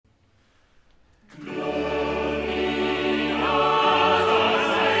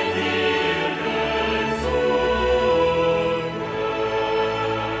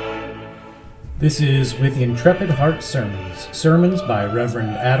This is With Intrepid Heart sermons by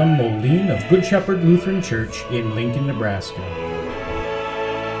Reverend Adam Moline of Good Shepherd Lutheran Church in Lincoln, Nebraska.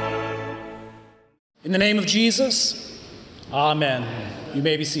 In the name of Jesus, amen. You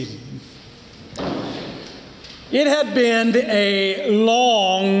may be seated. It had been a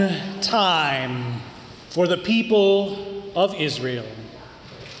long time for the people of Israel.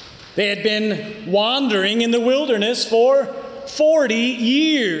 They had been wandering in the wilderness for 40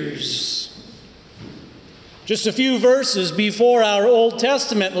 years. Just a few verses before our Old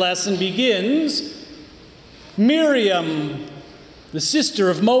Testament lesson begins, Miriam, the sister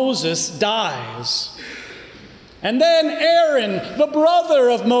of Moses, dies. And then Aaron, the brother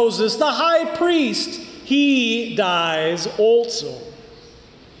of Moses, the high priest, he dies also.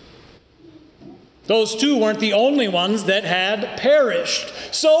 Those two weren't the only ones that had perished.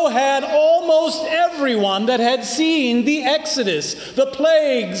 So had almost everyone that had seen the Exodus, the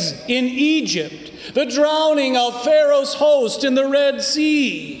plagues in Egypt, the drowning of Pharaoh's host in the Red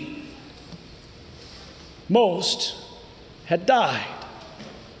Sea. Most had died.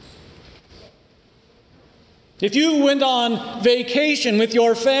 If you went on vacation with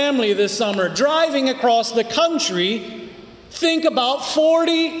your family this summer, driving across the country, think about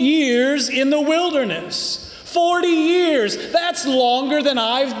 40 years in the wilderness. 40 years, that's longer than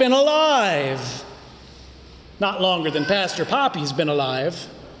I've been alive. Not longer than Pastor Poppy's been alive.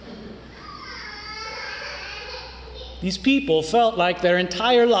 These people felt like their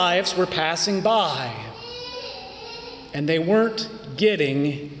entire lives were passing by, and they weren't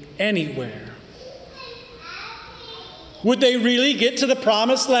getting anywhere. Would they really get to the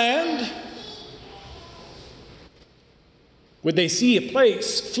promised land? Would they see a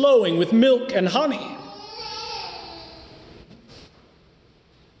place flowing with milk and honey?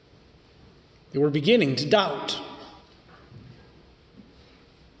 They were beginning to doubt.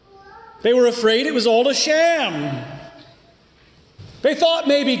 They were afraid it was all a sham. They thought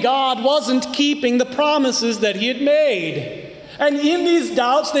maybe God wasn't keeping the promises that He had made. And in these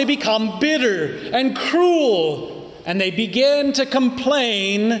doubts, they become bitter and cruel, and they begin to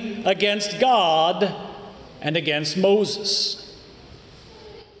complain against God and against Moses.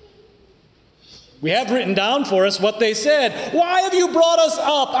 We have written down for us what they said. Why have you brought us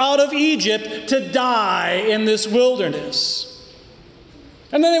up out of Egypt to die in this wilderness?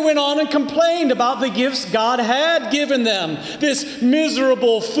 And then they went on and complained about the gifts God had given them. This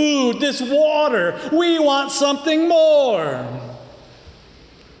miserable food, this water. We want something more.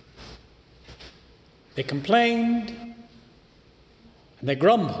 They complained and they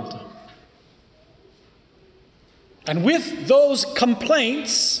grumbled. And with those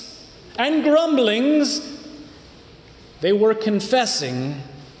complaints and grumblings, they were confessing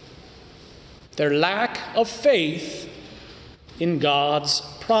their lack of faith in God's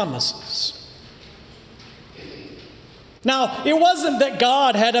promises. Now, it wasn't that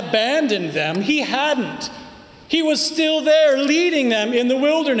God had abandoned them. He hadn't. He was still there leading them in the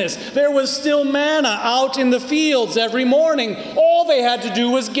wilderness. There was still manna out in the fields every morning. All they had to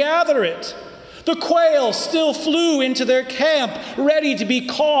do was gather it. The quail still flew into their camp, ready to be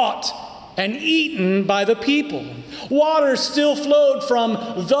caught and eaten by the people. Water still flowed from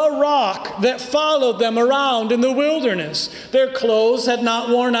the rock that followed them around in the wilderness. Their clothes had not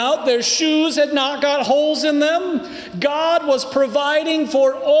worn out. Their shoes had not got holes in them. God was providing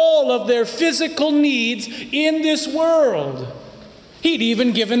for all of their physical needs in this world. He'd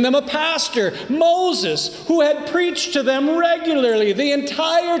even given them a pastor, Moses, who had preached to them regularly the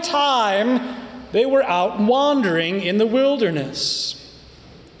entire time they were out wandering in the wilderness.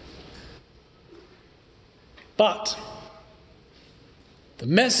 But the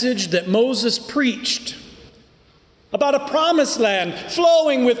message that Moses preached about a promised land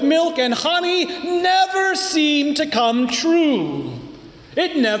flowing with milk and honey never seemed to come true.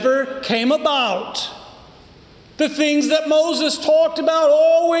 It never came about. The things that Moses talked about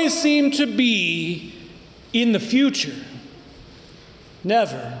always seemed to be in the future,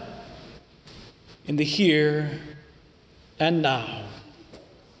 never in the here and now.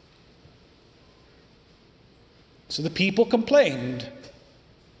 So the people complained.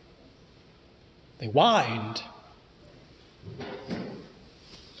 They whined.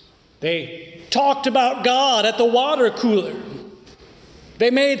 They talked about God at the water cooler.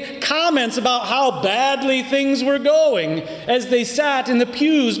 They made comments about how badly things were going as they sat in the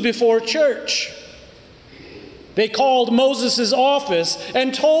pews before church. They called Moses' office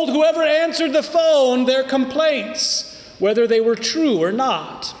and told whoever answered the phone their complaints, whether they were true or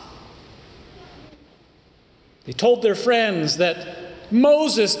not. They told their friends that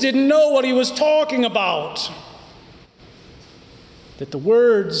Moses didn't know what he was talking about, that the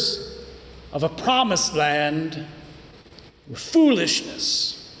words of a promised land were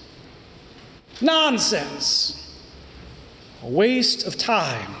foolishness, nonsense, a waste of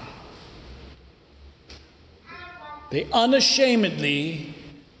time. They unashamedly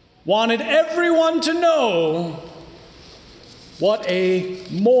wanted everyone to know what a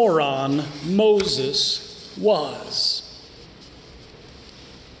moron Moses was.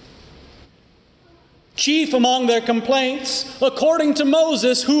 Chief among their complaints, according to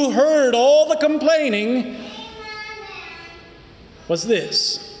Moses, who heard all the complaining, was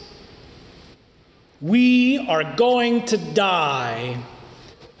this: we are going to die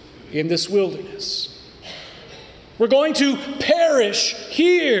in this wilderness. We're going to perish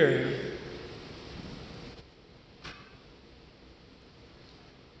here.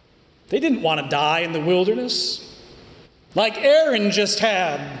 They didn't want to die in the wilderness like Aaron just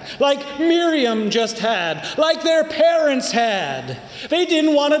had, like Miriam just had, like their parents had. They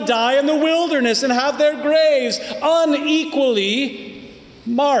didn't want to die in the wilderness and have their graves unequally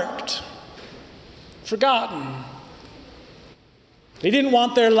marked, forgotten. They didn't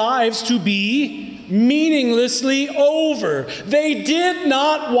want their lives to be meaninglessly over. They did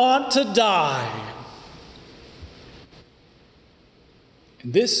not want to die.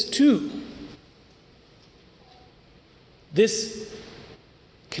 And this too, this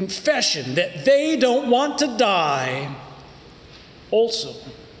confession that they don't want to die, also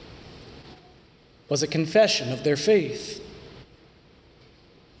was a confession of their faith.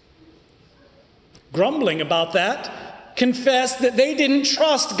 Grumbling about that, confessed that they didn't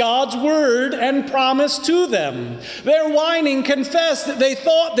trust God's word and promise to them. Their whining confessed that they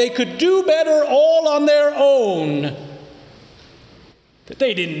thought they could do better all on their own, that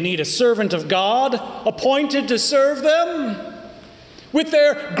they didn't need a servant of God appointed to serve them. With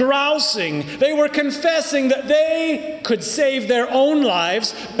their grousing, they were confessing that they could save their own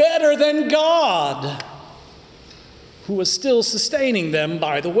lives better than God, who was still sustaining them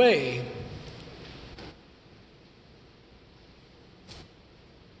by the way.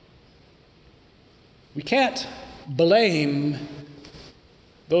 We can't blame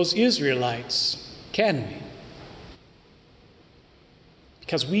those Israelites, can we?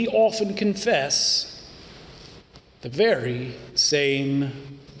 Because we often confess the very same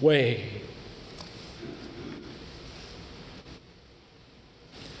way.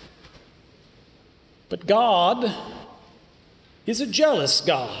 But God is a jealous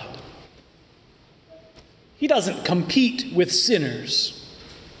God. He doesn't compete with sinners.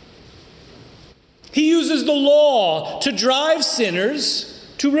 He uses the law to drive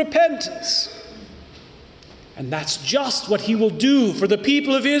sinners to repentance. And that's just what he will do for the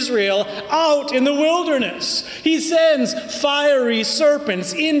people of Israel out in the wilderness. He sends fiery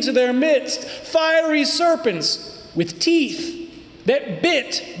serpents into their midst, fiery serpents with teeth that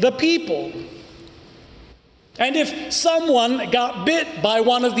bit the people. And if someone got bit by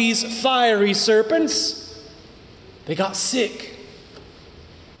one of these fiery serpents, they got sick.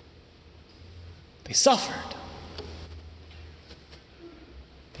 They suffered.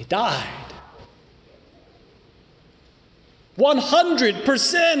 They died.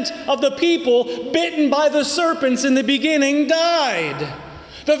 100% of the people bitten by the serpents in the beginning died.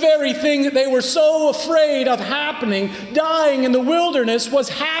 The very thing that they were so afraid of happening, dying in the wilderness, was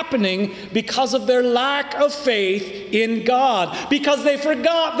happening because of their lack of faith in God. Because they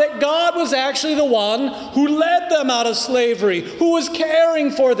forgot that God was actually the one who led them out of slavery, who was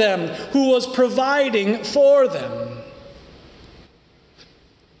caring for them, who was providing for them.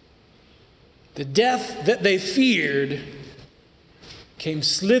 The death that they feared came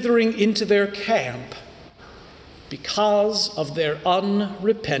slithering into their camp because of their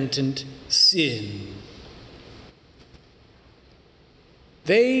unrepentant sin.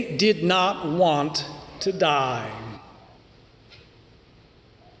 They did not want to die,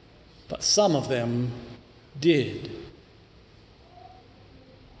 but some of them did.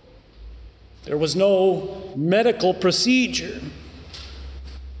 There was no medical procedure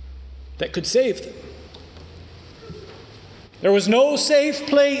that could save them. There was no safe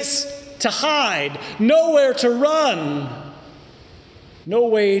place to hide, nowhere to run, no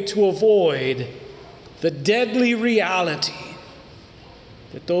way to avoid the deadly reality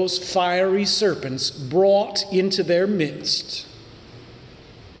that those fiery serpents brought into their midst.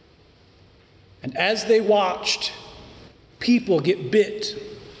 And as they watched people get bit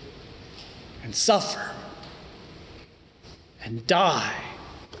and suffer and die,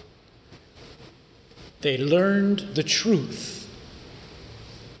 they learned the truth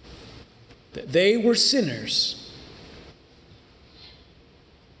that they were sinners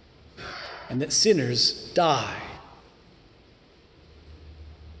and that sinners die.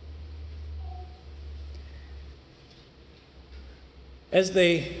 as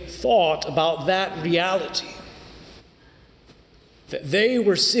they thought about that reality, that they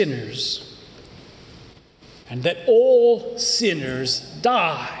were sinners and that all sinners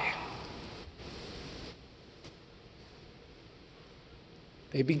die,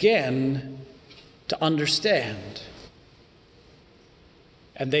 they began to understand,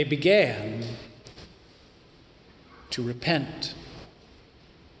 and they began to repent.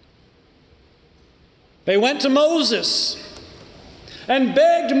 They went to Moses and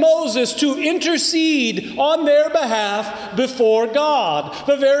begged Moses to intercede on their behalf before God.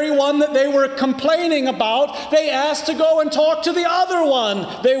 The very one that they were complaining about, they asked to go and talk to the other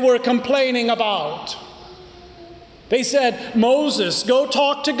one they were complaining about. They said, Moses, go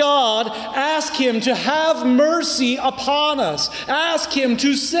talk to God, ask him to have mercy upon us, ask him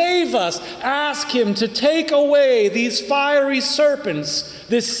to save us, ask him to take away these fiery serpents,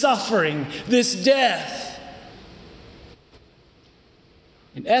 this suffering, this death.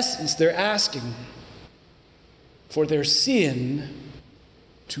 In essence, they're asking for their sin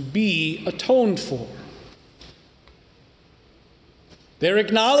to be atoned for. They're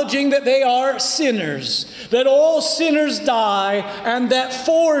acknowledging that they are sinners, that all sinners die, and that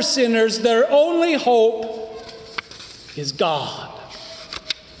for sinners their only hope is God.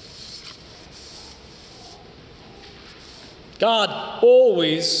 God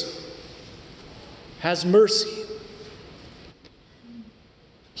always has mercy.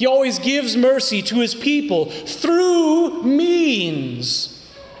 He always gives mercy to his people through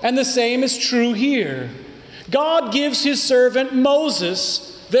means. And the same is true here. God gives his servant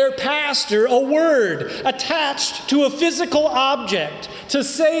Moses, their pastor, a word attached to a physical object to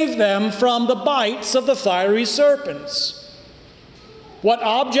save them from the bites of the fiery serpents. What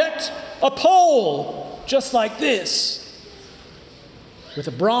object? A pole, just like this, with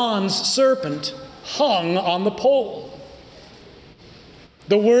a bronze serpent hung on the pole.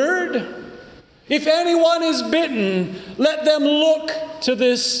 The word, if anyone is bitten, let them look to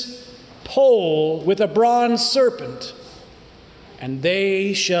this pole with a bronze serpent, and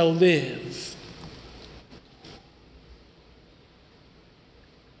they shall live.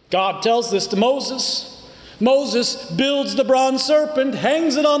 God tells this to Moses. Moses builds the bronze serpent,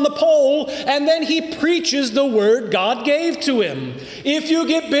 hangs it on the pole, and then he preaches the word God gave to him. If you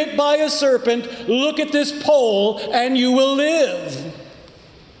get bit by a serpent, look at this pole and you will live.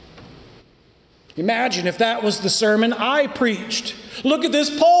 Imagine if that was the sermon I preached. Look at this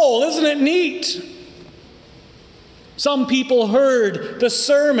pole, isn't it neat? Some people heard the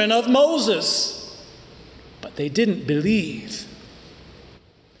sermon of Moses, but they didn't believe.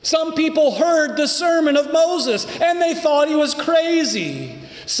 Some people heard the sermon of Moses, and they thought he was crazy.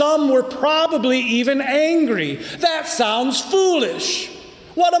 Some were probably even angry. That sounds foolish.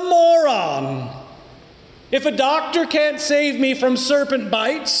 What a moron. If a doctor can't save me from serpent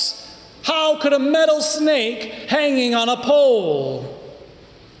bites, how could a metal snake hanging on a pole?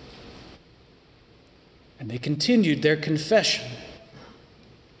 And they continued their confession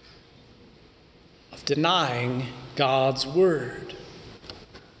of denying God's word.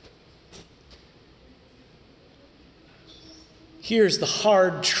 Here's the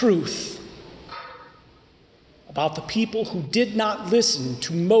hard truth about the people who did not listen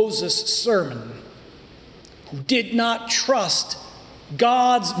to Moses' sermon, who did not trust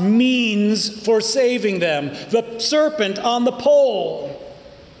God's means for saving them, the serpent on the pole.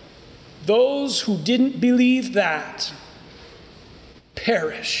 Those who didn't believe that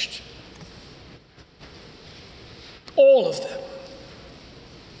perished. All of them.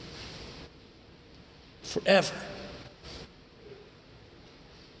 Forever.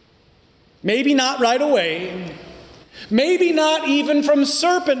 Maybe not right away. Maybe not even from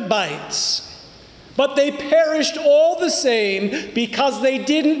serpent bites. But they perished all the same because they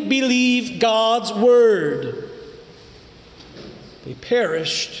didn't believe God's word. They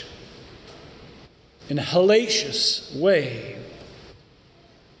perished in a hellacious way.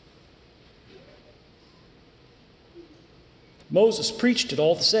 Moses preached it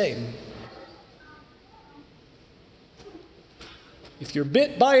all the same. If you're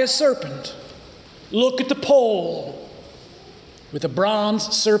bit by a serpent, look at the pole with a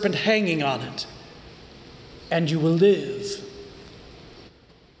bronze serpent hanging on it, and you will live.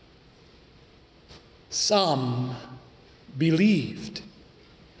 Some believed.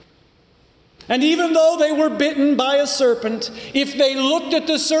 And even though they were bitten by a serpent, if they looked at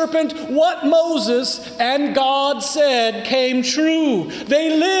the serpent, what Moses and God said came true.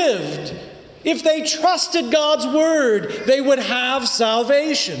 They lived. If they trusted God's word, they would have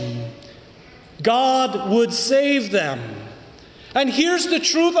salvation. God would save them. And here's the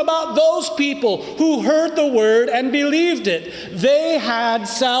truth about those people who heard the word and believed it. They had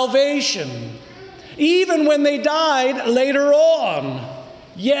salvation, even when they died later on.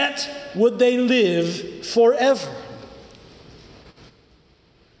 Yet would they live forever.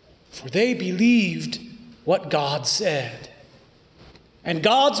 For they believed what God said. And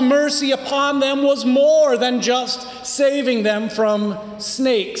God's mercy upon them was more than just saving them from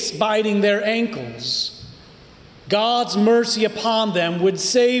snakes biting their ankles. God's mercy upon them would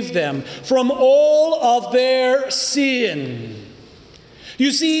save them from all of their sin.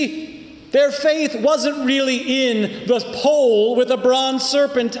 You see, their faith wasn't really in the pole with a bronze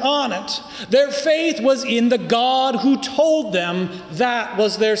serpent on it. Their faith was in the God who told them that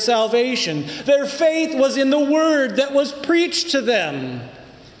was their salvation. Their faith was in the word that was preached to them.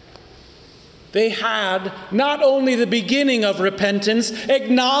 They had not only the beginning of repentance,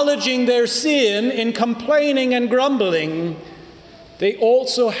 acknowledging their sin in complaining and grumbling, they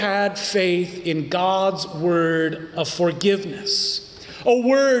also had faith in God's word of forgiveness. A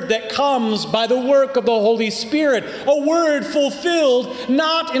word that comes by the work of the Holy Spirit. A word fulfilled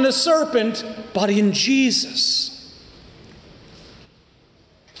not in a serpent, but in Jesus.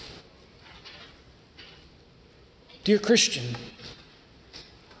 Dear Christian,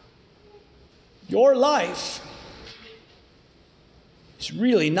 your life is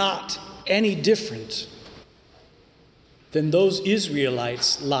really not any different than those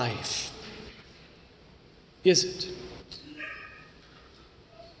Israelites' life, is it?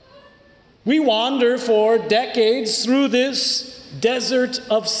 We wander for decades through this desert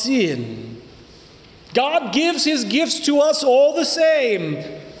of sin. God gives his gifts to us all the same,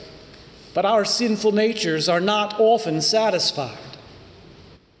 but our sinful natures are not often satisfied.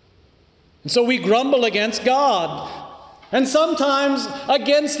 And so we grumble against God, and sometimes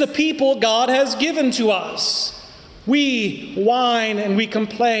against the people God has given to us. We whine and we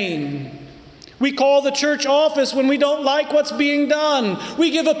complain. We call the church office when we don't like what's being done.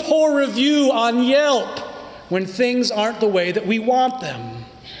 We give a poor review on Yelp when things aren't the way that we want them.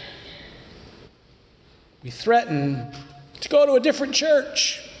 We threaten to go to a different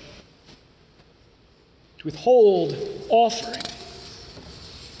church, to withhold offering,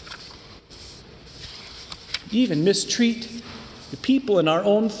 even mistreat the people in our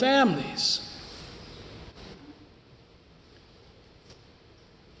own families.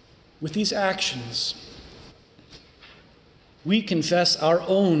 With these actions, we confess our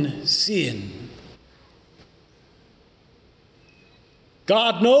own sin.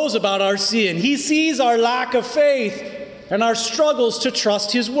 God knows about our sin. He sees our lack of faith and our struggles to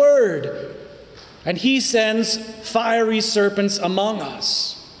trust his word. And he sends fiery serpents among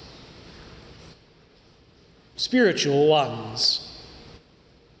us, spiritual ones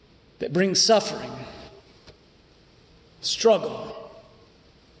that bring suffering, struggle,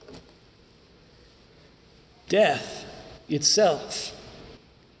 death itself.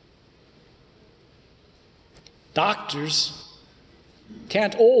 Doctors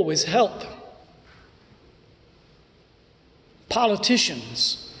can't always help.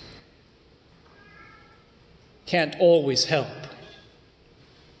 Politicians can't always help.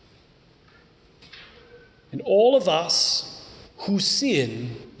 And all of us who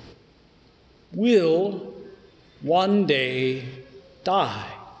sin will one day die.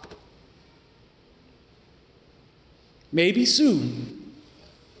 Maybe soon,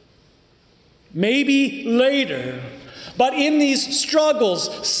 maybe later, but in these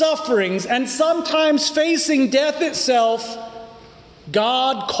struggles, sufferings, and sometimes facing death itself,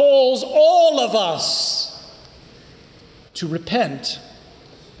 God calls all of us to repent,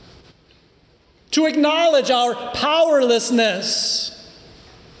 to acknowledge our powerlessness,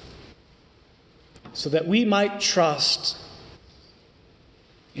 so that we might trust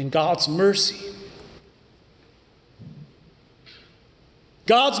in God's mercy.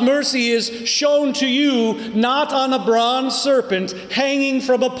 God's mercy is shown to you not on a bronze serpent hanging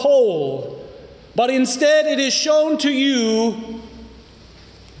from a pole, but instead it is shown to you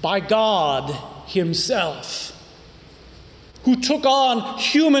by God himself, who took on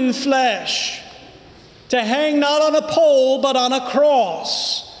human flesh to hang not on a pole but on a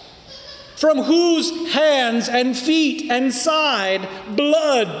cross, from whose hands and feet and side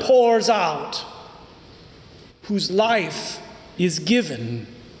blood pours out, whose life is given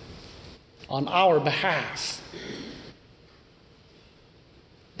on our behalf.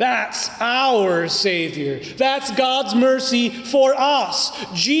 That's our Savior. That's God's mercy for us.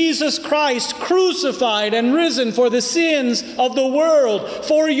 Jesus Christ crucified and risen for the sins of the world,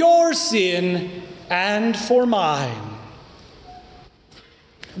 for your sin and for mine.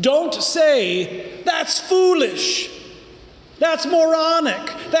 Don't say, that's foolish. That's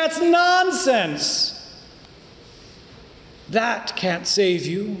moronic. That's nonsense. That can't save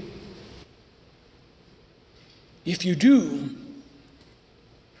you. If you do,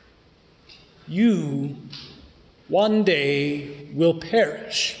 you one day will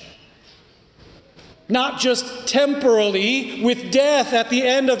perish. Not just temporally with death at the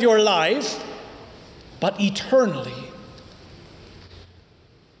end of your life, but eternally.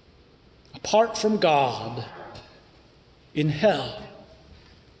 Apart from God in hell.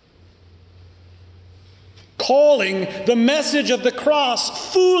 Calling the message of the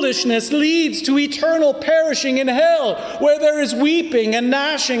cross foolishness leads to eternal perishing in hell, where there is weeping and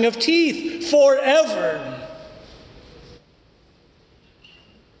gnashing of teeth forever.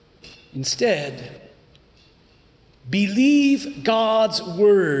 Instead, believe God's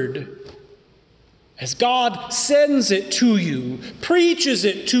word as God sends it to you, preaches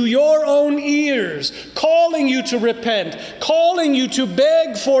it to your own ears, calling you to repent, calling you to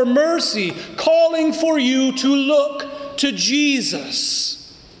beg for mercy, calling for you to look to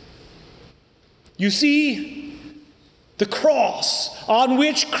Jesus. You see, the cross on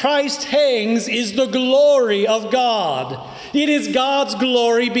which Christ hangs is the glory of God. It is God's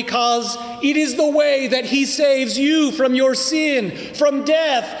glory because it is the way that He saves you from your sin, from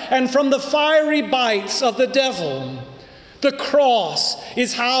death, and from the fiery bites of the devil. The cross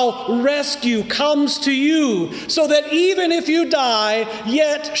is how rescue comes to you, so that even if you die,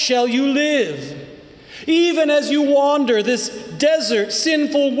 yet shall you live. Even as you wander this desert,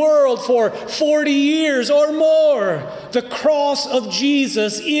 sinful world for 40 years or more, the cross of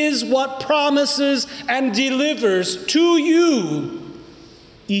Jesus is what promises and delivers to you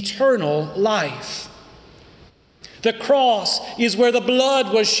eternal life. The cross is where the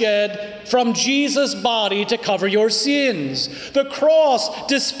blood was shed from Jesus' body to cover your sins. The cross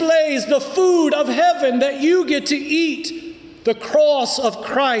displays the food of heaven that you get to eat. The cross of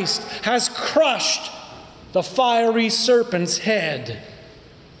Christ has crushed the fiery serpent's head.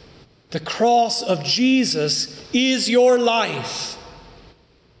 The cross of Jesus is your life.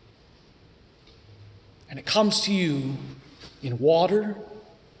 And it comes to you in water,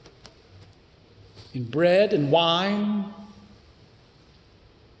 in bread and wine,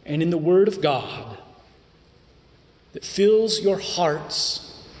 and in the Word of God that fills your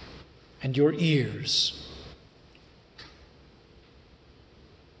hearts and your ears.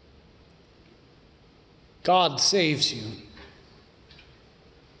 God saves you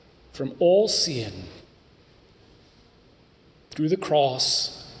from all sin through the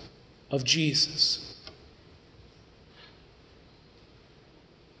cross of Jesus.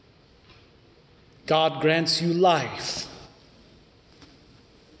 God grants you life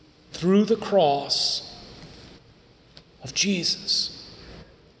through the cross of Jesus.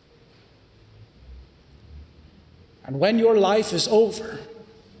 And when your life is over,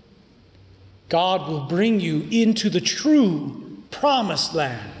 God will bring you into the true promised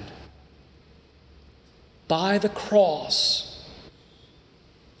land by the cross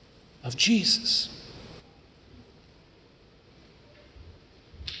of Jesus.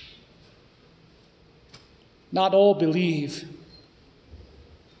 Not all believe,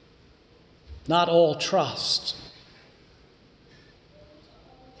 not all trust.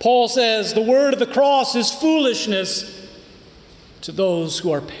 Paul says the word of the cross is foolishness to those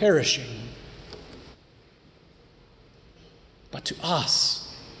who are perishing. But to us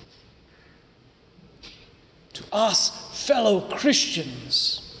fellow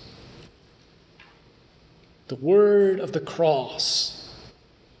Christians, the word of the cross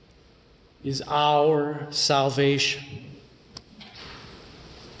is our salvation.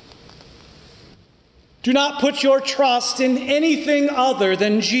 Do not put your trust in anything other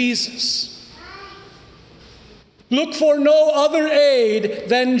than Jesus. Look for no other aid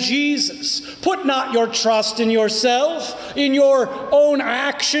than Jesus. Put not your trust in yourself, in your own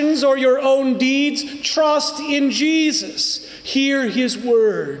actions or your own deeds. Trust in Jesus. Hear His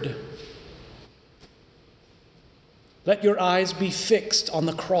word. Let your eyes be fixed on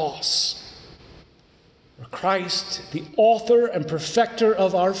the cross, where Christ, the author and perfecter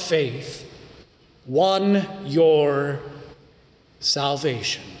of our faith, won your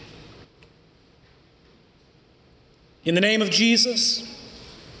salvation. In the name of Jesus,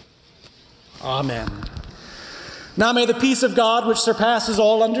 amen. Now may the peace of God, which surpasses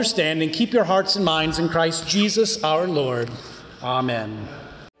all understanding, keep your hearts and minds in Christ Jesus our Lord. Amen.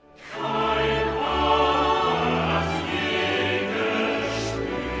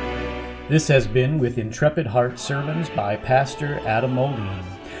 This has been With Intrepid Hearts Sermons by Pastor Adam Moline.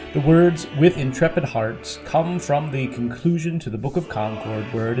 The words "with intrepid hearts" come from the conclusion to the Book of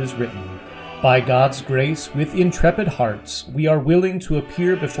Concord, where it is written, By God's grace, with intrepid hearts, we are willing to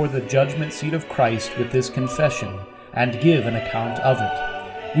appear before the judgment seat of Christ with this confession, and give an account of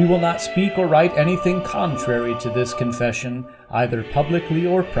it. We will not speak or write anything contrary to this confession, either publicly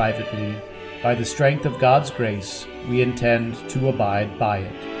or privately. By the strength of God's grace, we intend to abide by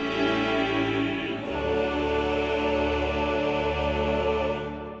it.